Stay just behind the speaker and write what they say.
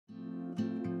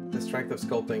the strength of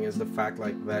sculpting is the fact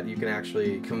that you can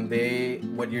actually convey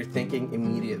what you're thinking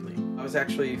immediately. I was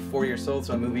actually 4 years old,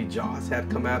 so a movie Jaws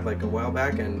had come out a while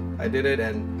back, and I did it,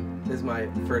 and this is my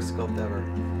first sculpt ever.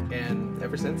 And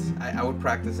ever since, I would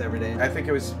practice every day. I think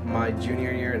it was my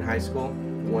junior year in high school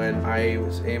when I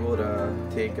was able to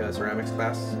take a ceramics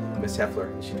class. Miss Heffler,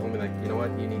 she told me you know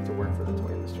what, you need to work for the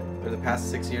toy industry. For the past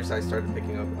 6 years, I started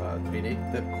picking up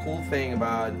 3D. The cool thing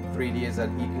about 3D is that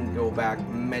you can go back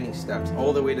many steps,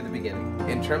 all the way to the beginning.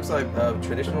 In terms of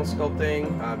traditional sculpting,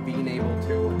 being able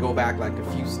to go back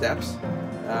a few steps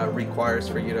requires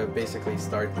for you to basically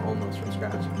start almost from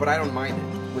scratch. But I don't mind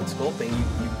it. With sculpting,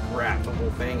 you grab the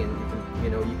whole thing and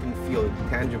you can feel it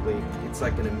tangibly. It's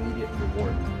like an immediate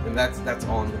reward, and that's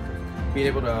all I'm looking for. Being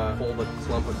able to hold a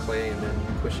clump of clay and then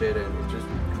push it and just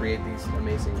create these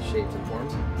amazing shapes and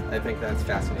forms, I think that's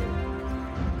fascinating.